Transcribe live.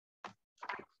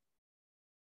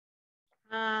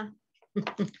Uh,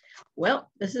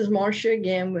 well, this is Marcia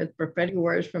again with prophetic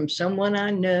words from someone I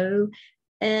know.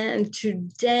 And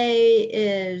today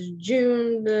is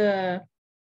June the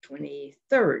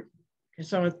 23rd.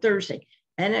 It's on a Thursday.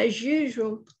 And as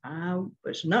usual, I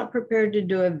was not prepared to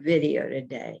do a video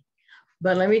today.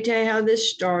 But let me tell you how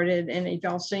this started. And if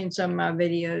y'all seen some of my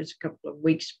videos a couple of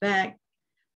weeks back,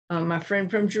 my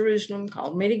friend from Jerusalem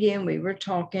called me again. We were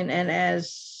talking. And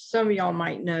as some of y'all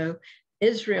might know,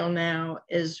 Israel now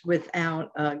is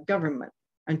without a government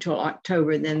until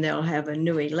October. Then they'll have a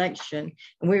new election.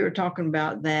 And we were talking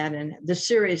about that and the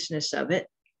seriousness of it.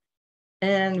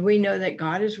 And we know that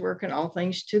God is working all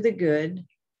things to the good.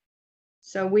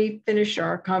 So we finished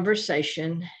our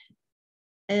conversation.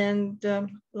 And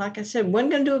like I said,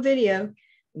 wasn't going to do a video.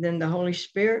 And then the Holy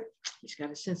Spirit, he's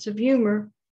got a sense of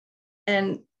humor.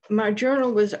 And my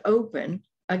journal was open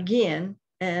again.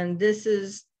 And this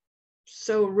is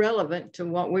so relevant to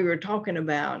what we were talking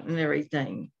about and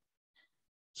everything.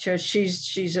 So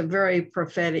she's a very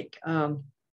prophetic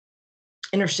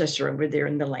intercessor over there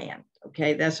in the land.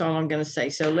 Okay, that's all I'm going to say.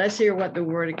 So let's hear what the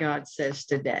Word of God says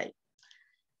today.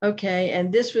 Okay,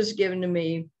 and this was given to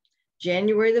me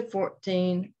January the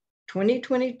 14th,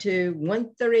 2022,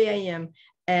 1:30 a.m.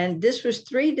 And this was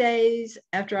 3 days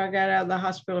after I got out of the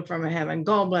hospital from having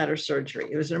gallbladder surgery.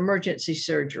 It was an emergency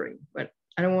surgery, but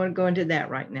I don't want to go into that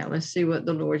right now. Let's see what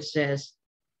the Lord says.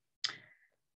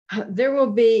 There will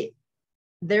be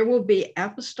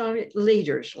apostolic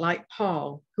leaders like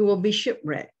Paul who will be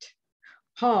shipwrecked.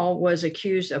 Paul was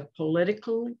accused of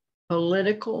political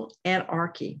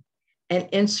anarchy and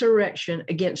insurrection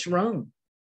against Rome.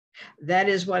 That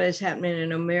is what is happening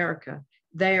in America.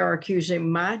 They are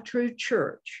accusing my true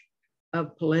church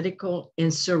of political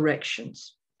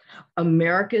insurrections.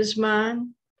 America is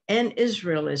mine and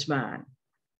Israel is mine.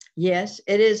 Yes,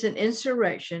 it is an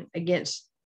insurrection against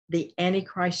the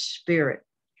antichrist spirit.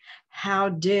 How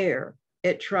dare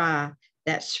it try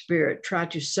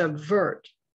to subvert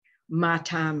my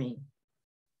timing.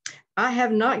 I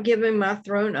have not given my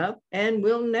throne up and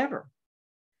will never.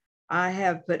 I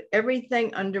have put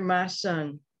everything under my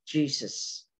Son,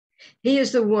 Jesus. He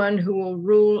is the one who will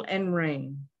rule and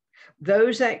reign.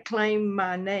 Those that claim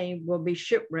my name will be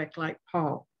shipwrecked like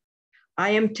Paul.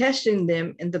 I am testing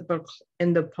them in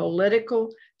the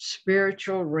political,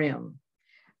 spiritual realm.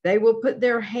 They will put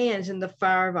their hands in the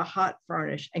fire of a hot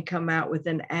furnace and come out with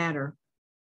an adder.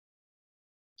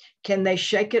 Can they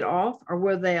shake it off, or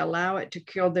will they allow it to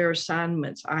kill their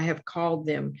assignments? I have called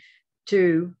them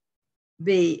to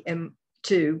be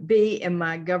in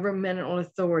my governmental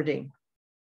authority.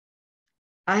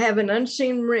 I have an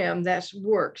unseen realm that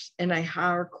works in a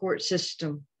higher court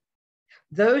system.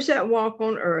 Those that walk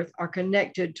on earth are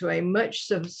connected to a much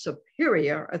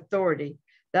superior authority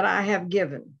that I have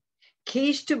given.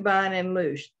 Keys to bind and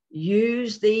loose.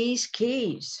 Use these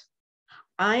keys.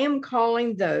 I am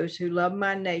calling those who love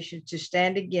my nation to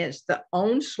stand against the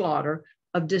onslaught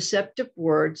of deceptive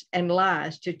words and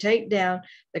lies, to take down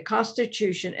the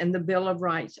Constitution and the Bill of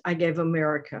Rights I gave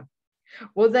America.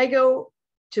 Will they go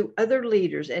to other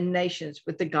leaders and nations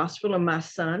with the gospel of my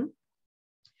Son?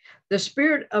 The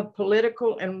spirit of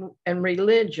political and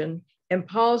religion in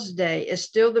Paul's day is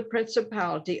still the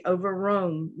principality over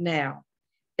Rome now.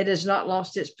 It has not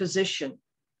lost its position.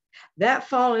 That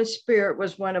fallen spirit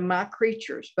was one of my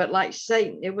creatures, but like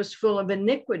Satan, it was full of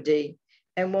iniquity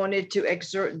and wanted to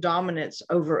exert dominance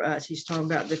over us. He's talking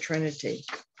about the Trinity.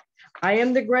 I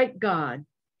am the great God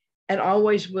and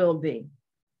always will be.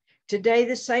 Today,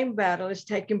 the same battle is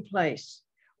taking place.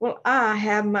 Will I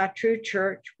have my true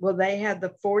church? Will they have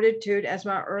the fortitude as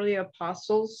my early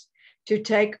apostles to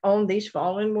take on these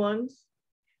fallen ones?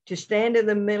 To stand in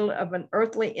the middle of an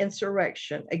earthly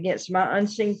insurrection against my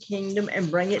unseen kingdom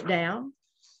and bring it down?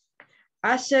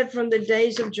 I said from the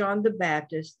days of John the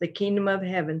Baptist, the kingdom of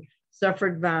heaven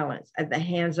suffered violence at the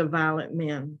hands of violent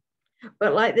men.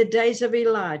 But like the days of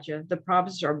Elijah, the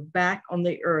prophets are back on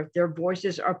the earth. Their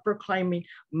voices are proclaiming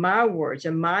my words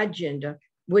and my agenda,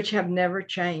 which have never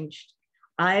changed.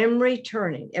 I am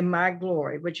returning in my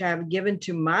glory, which I have given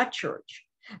to my church.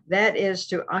 That is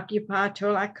to occupy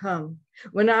till I come.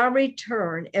 When I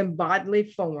return in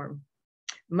bodily form,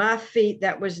 my feet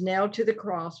that was nailed to the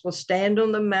cross will stand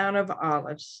on the Mount of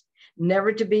Olives,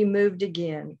 never to be moved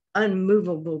again,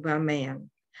 unmovable by man.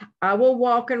 I will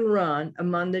walk and run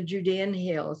among the Judean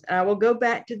hills, and I will go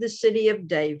back to the city of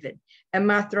David, and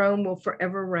my throne will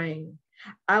forever reign.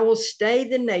 I will stay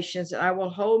the nations, and I will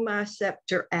hold my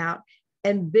scepter out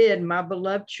and bid my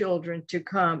beloved children to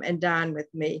come and dine with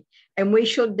me, and we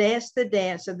shall dance the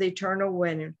dance of the eternal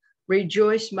wedding.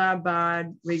 Rejoice, my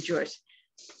bride, rejoice.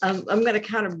 I'm going to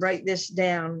kind of break this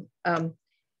down.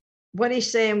 what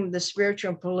he's saying with the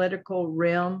spiritual and political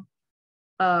realm,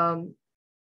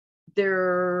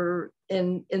 there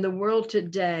in the world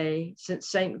today, since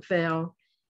Satan fell,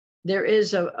 there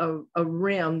is a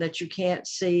realm that you can't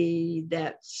see,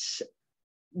 that's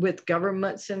with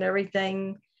governments and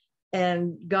everything.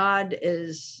 And God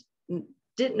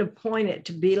didn't appoint it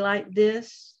to be like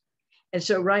this. And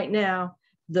so right now,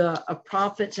 the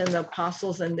prophets and the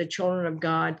apostles and the children of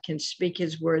God can speak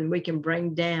his word, and we can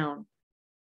bring down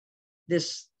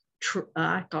this,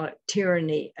 I call it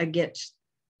tyranny against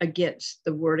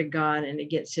the word of God and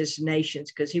against his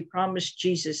nations, because he promised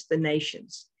Jesus the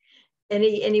nations. And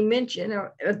he mentioned,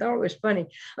 I thought it was funny,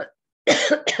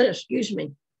 excuse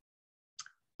me,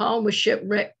 Paul was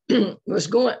shipwrecked, was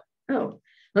going,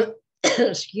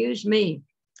 excuse me,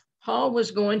 Paul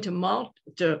was going to Malta,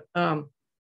 to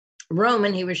Rome,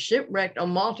 and he was shipwrecked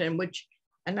on Malta,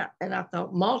 and I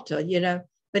thought, Malta,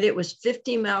 but it was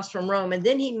 50 miles from Rome. And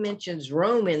then he mentions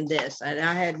Rome in this, and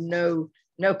I had no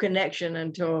connection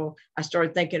until I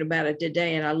started thinking about it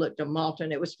today, and I looked at Malta,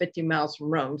 and it was 50 miles from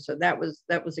Rome. So that was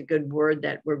a good word,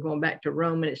 that we're going back to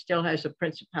Rome, and it still has the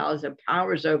principalities and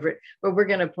powers over it, but we're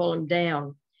going to pull them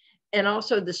down. And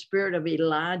also the spirit of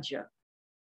Elijah.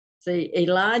 See,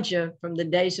 Elijah, from the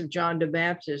days of John the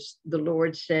Baptist, the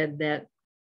Lord said that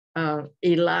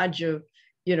Elijah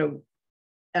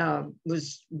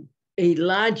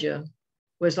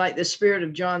was like the spirit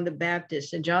of John the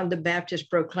Baptist, and John the Baptist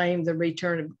proclaimed the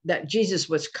return that Jesus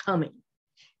was coming.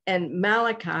 And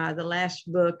Malachi, the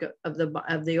last book of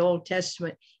the Old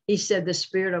Testament, he said the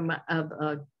spirit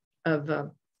of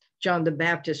John the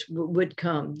Baptist would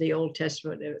come. The Old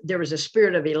Testament, there was a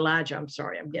spirit of Elijah. I'm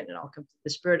sorry, I'm getting it all confused.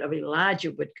 The spirit of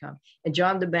Elijah would come, and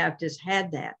John the Baptist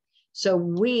had that. So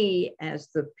we, as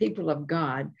the people of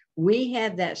God, we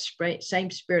have that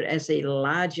same spirit as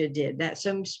Elijah did. That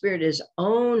same spirit is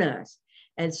on us.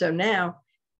 And so now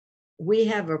we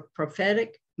have a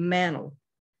prophetic mantle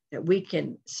that we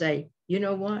can say, you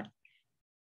know what?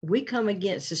 We come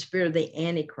against the spirit of the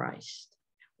antichrist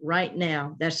right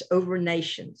now, that's over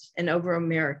nations and over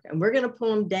America. And we're going to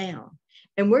pull them down.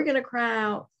 And we're going to cry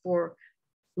out for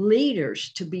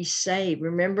leaders to be saved.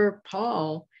 Remember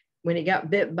Paul, when he got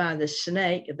bit by the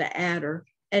snake, the adder,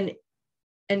 and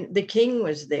the king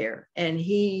was there, and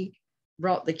he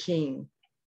brought the king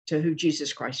to who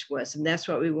Jesus Christ was. And that's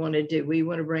what we want to do. We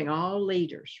want to bring all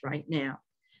leaders right now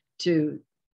to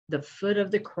the foot of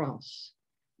the cross.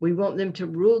 We want them to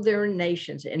rule their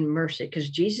nations in mercy, because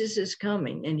Jesus is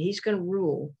coming and he's going to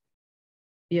rule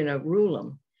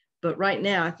them. But right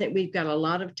now, I think we've got a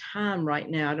lot of time right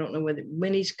now. I don't know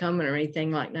when he's coming or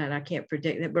anything like that. I can't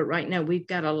predict that. But right now, we've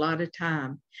got a lot of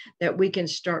time that we can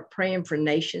start praying for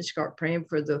nations, start praying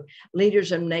for the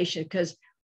leaders of nations. Because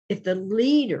if the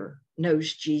leader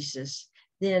knows Jesus,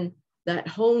 then that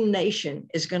whole nation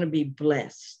is going to be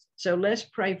blessed. So let's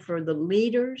pray for the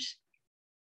leaders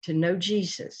to know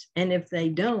Jesus. And if they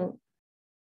don't,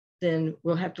 then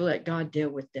we'll have to let God deal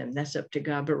with them. That's up to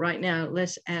God. But right now,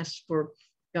 let's ask for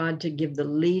God to give the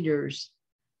leaders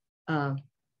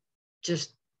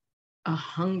just a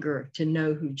hunger to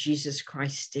know who Jesus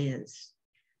Christ is,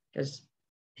 because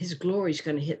his glory is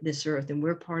going to hit this earth, and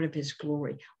we're part of his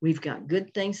glory. We've got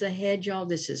good things ahead, y'all.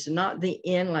 This is not the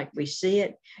end like we see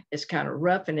it. It's kind of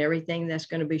rough, and everything that's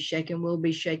going to be shaken will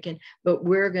be shaken, but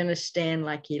we're going to stand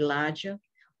like Elijah.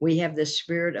 We have the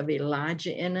spirit of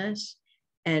Elijah in us,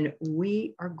 and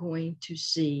we are going to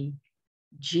see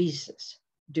Jesus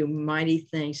do mighty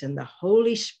things, and the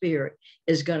Holy Spirit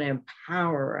is going to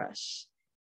empower us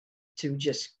to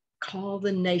just call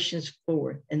the nations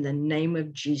forth in the name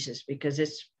of Jesus, because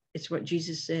it's what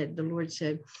Jesus said. The Lord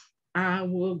said, I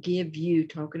will give you,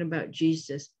 talking about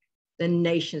Jesus, the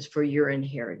nations for your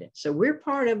inheritance. So we're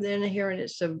part of the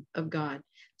inheritance of God.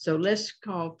 So let's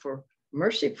call for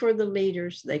mercy for the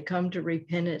leaders. They come to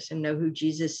repentance and know who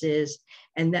Jesus is,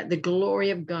 and that the glory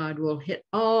of God will hit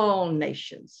all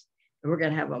nations. And we're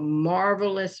going to have a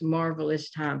marvelous,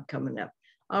 marvelous time coming up.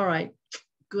 All right.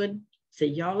 Good. See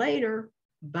y'all later.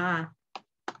 Bye.